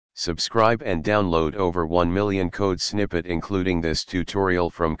Subscribe and download over 1 million code snippet including this tutorial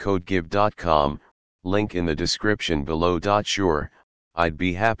from codegive.com, link in the description below. Sure, I'd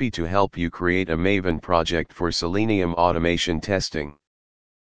be happy to help you create a Maven project for Selenium automation testing.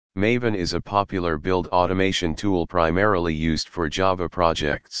 Maven is a popular build automation tool primarily used for Java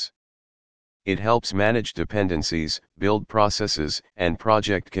projects. It helps manage dependencies, build processes, and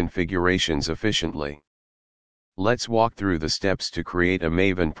project configurations efficiently. Let's walk through the steps to create a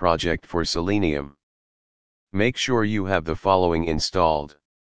Maven project for Selenium. Make sure you have the following installed.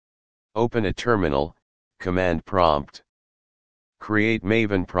 Open a terminal, command prompt. Create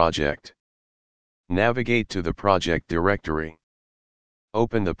Maven project. Navigate to the project directory.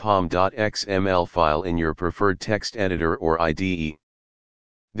 Open the pom.xml file in your preferred text editor or IDE.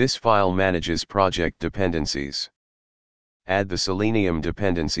 This file manages project dependencies. Add the Selenium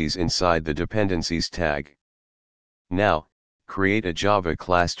dependencies inside the dependencies tag. Now, create a Java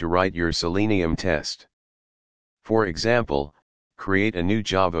class to write your Selenium test. For example, create a new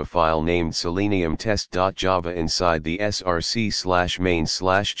Java file named SeleniumTest.java inside the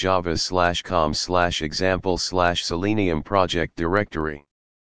src/main/java/com/example/selenium project directory.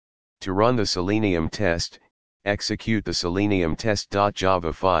 To run the Selenium test, execute the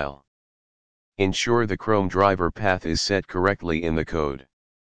SeleniumTest.java file. Ensure the ChromeDriver path is set correctly in the code.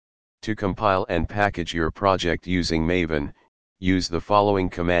 To compile and package your project using Maven, use the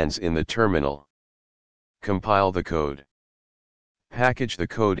following commands in the terminal. Compile the code. Package the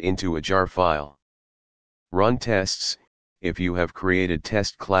code into a jar file. Run tests, if you have created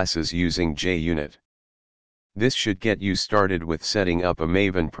test classes using JUnit. This should get you started with setting up a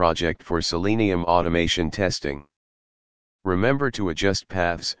Maven project for Selenium automation testing. Remember to adjust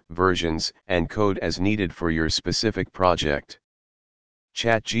paths, versions, and code as needed for your specific project.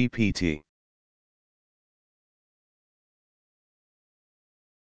 ChatGPT.